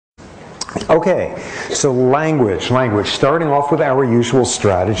Okay, so language, starting off with our usual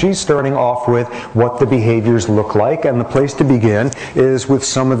strategy, starting off with what the behaviors look like, and the place to begin is with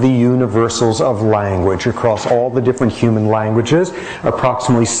some of the universals of language across all the different human languages,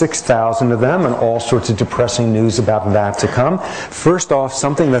 approximately 6,000 of them, and all sorts of depressing news about that to come. First off,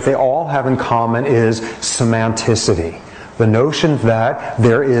 something that they all have in common is semanticity. The notion that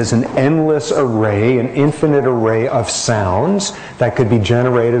there is an endless array, an infinite array of sounds that could be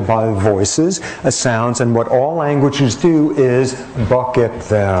generated by voices, sounds, and what all languages do is bucket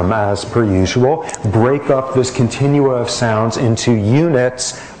them as per usual, break up this continua of sounds into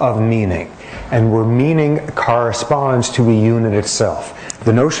units of meaning. And where meaning corresponds to a unit itself.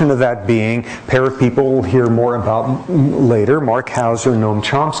 The notion of that being, a pair of people we'll hear more about later, Mark Hauser and Noam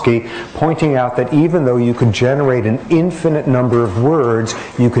Chomsky, pointing out that even though you could generate an infinite number of words,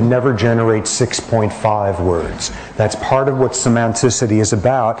 you could never generate 6.5 words. That's part of what semanticity is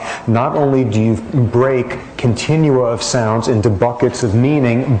about. Not only do you break continua of sounds into buckets of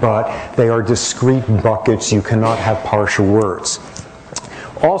meaning, but they are discrete buckets. You cannot have partial words.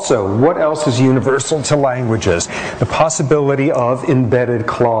 Also, what else is universal to languages? The possibility of embedded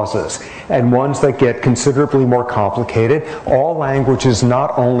clauses, and ones that get considerably more complicated. All languages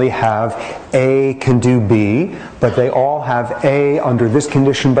not only have A can do B, but they all have A under this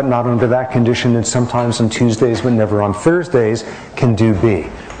condition but not under that condition, and sometimes on Tuesdays but never on Thursdays can do B.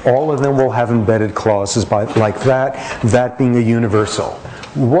 All of them will have embedded clauses like that being a universal.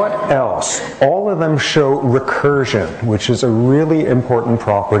 What else? All of them show recursion, which is a really important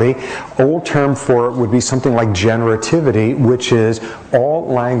property. Old term for it would be something like generativity, which is all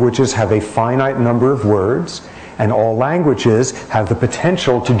languages have a finite number of words, and all languages have the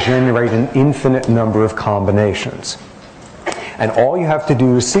potential to generate an infinite number of combinations. And all you have to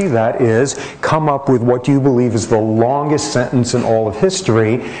do to see that is come up with what you believe is the longest sentence in all of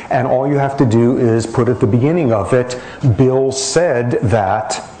history, and all you have to do is put at the beginning of it, Bill said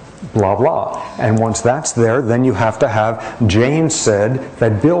that, blah, blah. And once that's there, then you have to have Jane said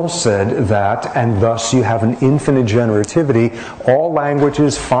that Bill said that, and thus you have an infinite generativity. All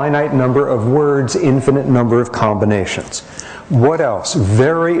languages, finite number of words, infinite number of combinations. What else?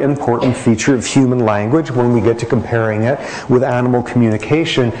 Very important feature of human language when we get to comparing it with animal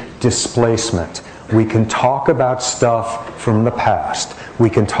communication, displacement. We can talk about stuff from the past. We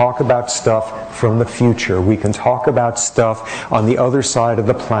can talk about stuff from the future. We can talk about stuff on the other side of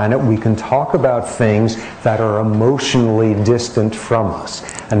the planet. We can talk about things that are emotionally distant from us.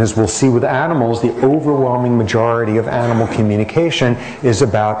 And as we'll see with animals, the overwhelming majority of animal communication is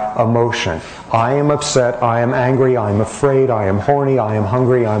about emotion. I am upset, I am angry, I am afraid, I am horny, I am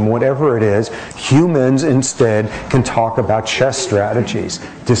hungry, I am whatever it is. Humans instead can talk about chess strategies.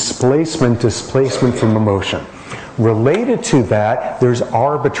 Displacement from emotion. Related to that, there's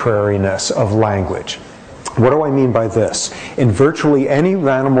arbitrariness of language. What do I mean by this? In virtually any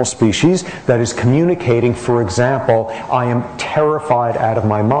animal species that is communicating, for example, I am terrified out of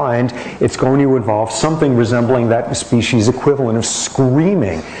my mind, it's going to involve something resembling that species equivalent of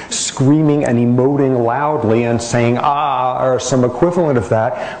screaming and emoting loudly and saying, ah, or some equivalent of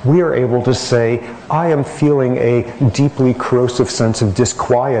that. We are able to say, I am feeling a deeply corrosive sense of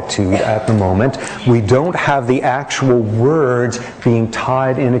disquietude at the moment. We don't have the actual words being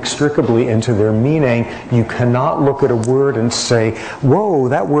tied inextricably into their meaning. You cannot look at a word and say, whoa,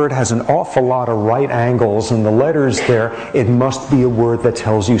 that word has an awful lot of right angles in the letters there. It must be a word that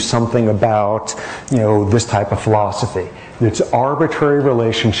tells you something about, this type of philosophy. It's an arbitrary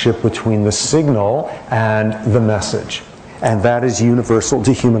relationship between the signal and the message. And that is universal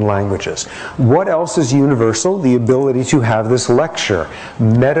to human languages. What else is universal? The ability to have this lecture,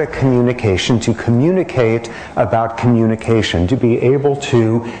 meta-communication, to communicate about communication, to be able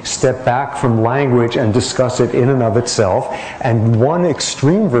to step back from language and discuss it in and of itself. And one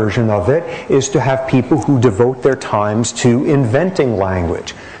extreme version of it is to have people who devote their times to inventing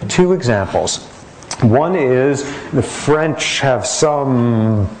language. Two examples. One is the French have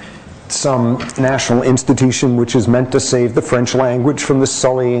some national institution which is meant to save the French language from the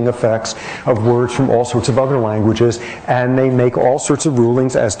sullying effects of words from all sorts of other languages, and they make all sorts of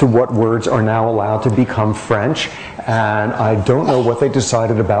rulings as to what words are now allowed to become French. And I don't know what they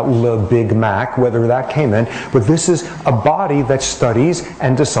decided about Le Big Mac, whether that came in, but this is a body that studies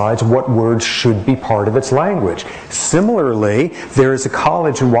and decides what words should be part of its language. Similarly, there is a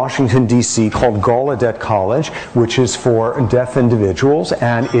college in Washington, D.C. called Gallaudet College, which is for deaf individuals,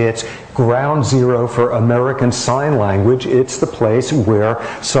 and it's Ground zero for American Sign Language, it's the place where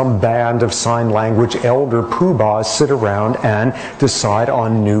some band of sign language elder poobahs sit around and decide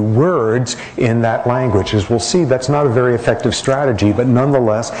on new words in that language. As we'll see, that's not a very effective strategy, but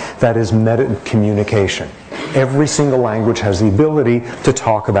nonetheless, that is meta communication. Every single language has the ability to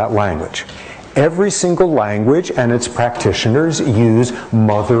talk about language. Every single language and its practitioners use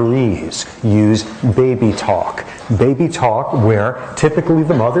motherese, use baby talk. Baby talk where typically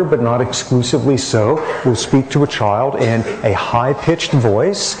the mother, but not exclusively so, will speak to a child in a high-pitched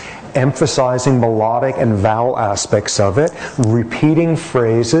voice, emphasizing melodic and vowel aspects of it, repeating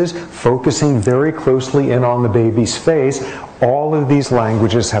phrases, focusing very closely in on the baby's face. All of these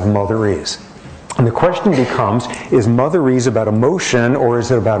languages have motherese. And the question becomes, is motherese about emotion or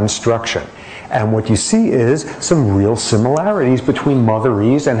is it about instruction? And what you see is some real similarities between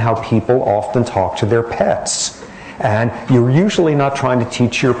motherese and how people often talk to their pets. And you're usually not trying to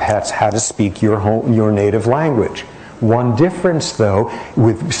teach your pets how to speak your native language. One difference, though,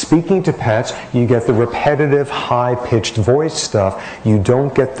 with speaking to pets, you get the repetitive, high-pitched voice stuff. You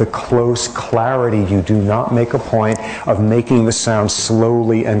don't get the close clarity. You do not make a point of making the sound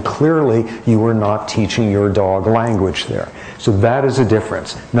slowly and clearly. You are not teaching your dog language there. So that is a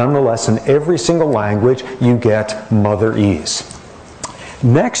difference. Nonetheless, in every single language, you get motherese.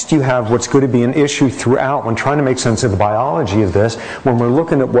 Next, you have what's going to be an issue throughout when trying to make sense of the biology of this, when we're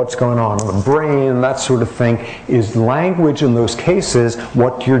looking at what's going on in the brain, that sort of thing. Is language in those cases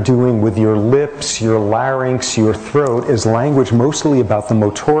what you're doing with your lips, your larynx, your throat? Is language mostly about the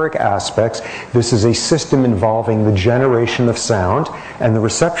motoric aspects? This is a system involving the generation of sound and the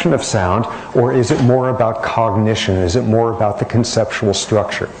reception of sound, or is it more about cognition? Is it more about the conceptual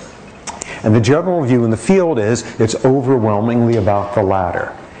structure? And the general view in the field is it's overwhelmingly about the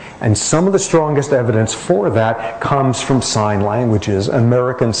latter. And some of the strongest evidence for that comes from sign languages,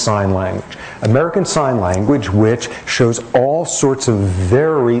 American Sign Language. American Sign Language, which shows all sorts of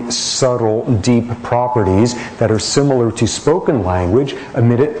very subtle, deep properties that are similar to spoken language,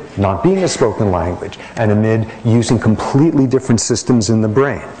 amid it not being a spoken language, and amid using completely different systems in the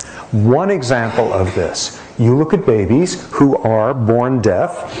brain. One example of this, you look at babies who are born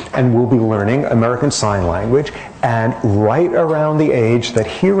deaf and will be learning American Sign Language, and right around the age that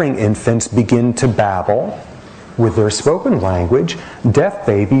hearing infants begin to babble with their spoken language, deaf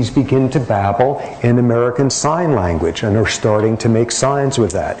babies begin to babble in American Sign Language and are starting to make signs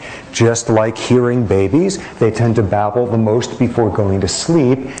with that. Just like hearing babies, they tend to babble the most before going to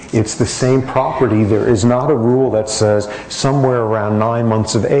sleep. It's the same property. There is not a rule that says somewhere around 9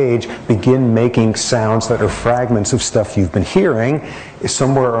 months of age, begin making sounds that are fragments of stuff you've been hearing.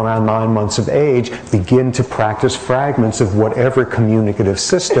 Somewhere around 9 months of age, begin to practice fragments of whatever communicative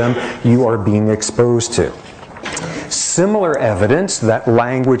system you are being exposed to. Similar evidence that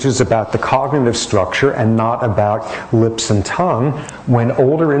language is about the cognitive structure and not about lips and tongue when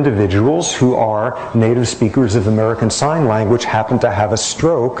older individuals who are native speakers of American Sign Language happen to have a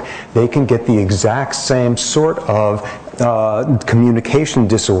stroke. They can get the exact same sort of communication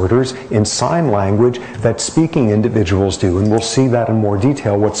disorders in sign language that speaking individuals do. And we'll see that in more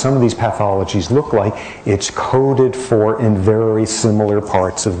detail, what some of these pathologies look like. It's coded for in very similar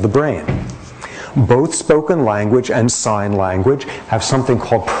parts of the brain. Both spoken language and sign language have something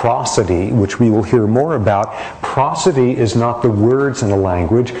called prosody, which we will hear more about. Prosody is not the words in a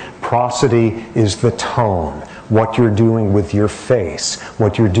language. Prosody is the tone, what you're doing with your face,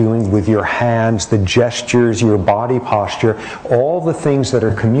 what you're doing with your hands, the gestures, your body posture, all the things that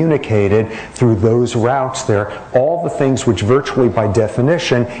are communicated through those routes there, all the things which virtually by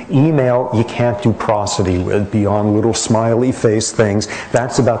definition, email you can't do prosody with beyond little smiley face things.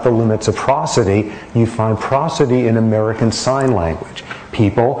 That's about the limits of prosody. You find prosody in American Sign Language.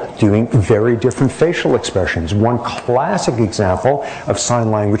 People doing very different facial expressions. One classic example of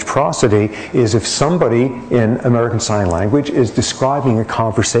sign language prosody is if somebody in American Sign Language is describing a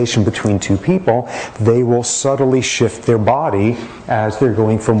conversation between two people, they will subtly shift their body as they're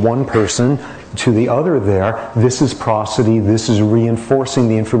going from one person to the other there. This is prosody. This is reinforcing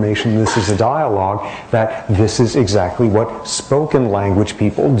the information. This is a dialogue, that this is exactly what spoken language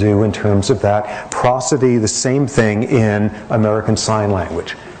people do in terms of that. Prosody, the same thing in American Sign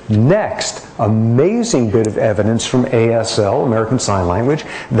Language. Next, amazing bit of evidence from ASL, American Sign Language,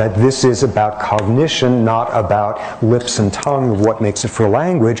 that this is about cognition, not about lips and tongue, what makes it for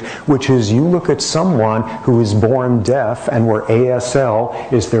language, which is you look at someone who is born deaf and where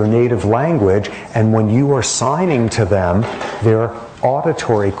ASL is their native language, and when you are signing to them, their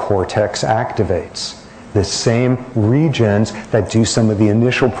auditory cortex activates. the same regions that do some of the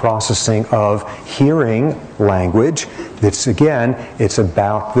initial processing of hearing language. It's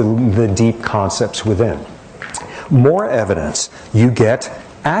about the deep concepts within. More evidence, you get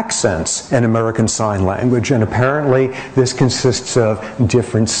accents in American Sign Language, and apparently this consists of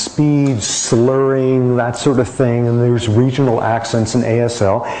different speeds, slurring, that sort of thing, and there's regional accents in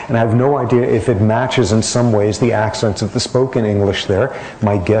ASL, and I have no idea if it matches in some ways the accents of the spoken English there.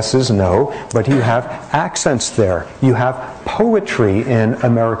 My guess is no, but you have accents there. You have poetry in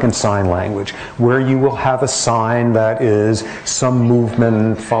American Sign Language, where you will have a sign that is some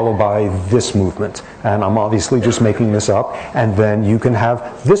movement followed by this movement, and I'm obviously just making this up, and then you can have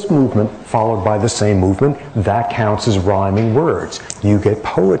this movement followed by the same movement. That counts as rhyming words. You get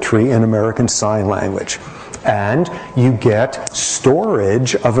poetry in American Sign Language. And you get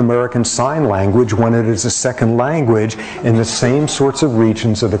storage of American Sign Language when it is a second language in the same sorts of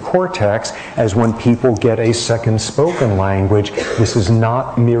regions of the cortex as when people get a second spoken language. This is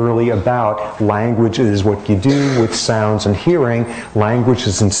not merely about language is what you do with sounds and hearing. Language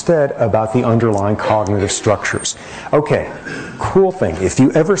is instead about the underlying cognitive structures. Okay, cool thing. If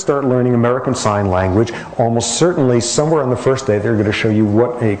you ever start learning American Sign Language, almost certainly somewhere on the first day they're going to show you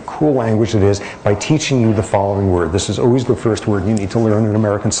what a cool language it is by teaching you the following word. This is always the first word you need to learn in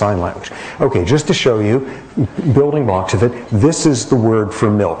American Sign Language. Okay, just to show you building blocks of it, this is the word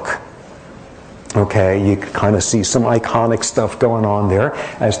for milk. Okay, you can kind of see some iconic stuff going on there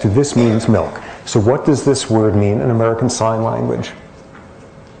as to this means milk. So what does this word mean in American Sign Language?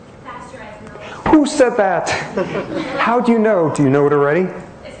 Pasteurized milk. Who said that? How do you know? Do you know it already?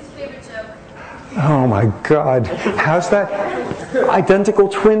 It's his favorite joke. Oh my God. How's that? Identical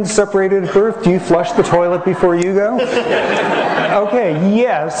twins separated at birth? Do you flush the toilet before you go? Okay,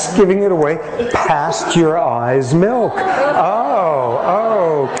 yes, giving it away. Pasteurized milk.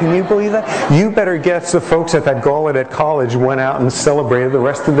 Oh, can you believe that? You better guess the folks at that Gallaudet College went out and celebrated the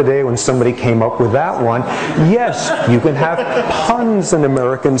rest of the day when somebody came up with that one. Yes, you can have puns in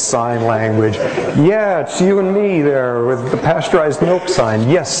American Sign Language. Yeah, it's you and me there with the pasteurized milk sign.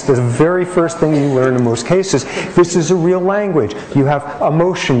 Yes, the very first thing you learn in most cases. This is a real language. You have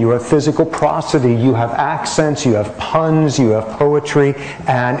emotion, you have physical prosody, you have accents, you have puns, you have poetry,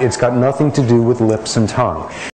 and it's got nothing to do with lips and tongue.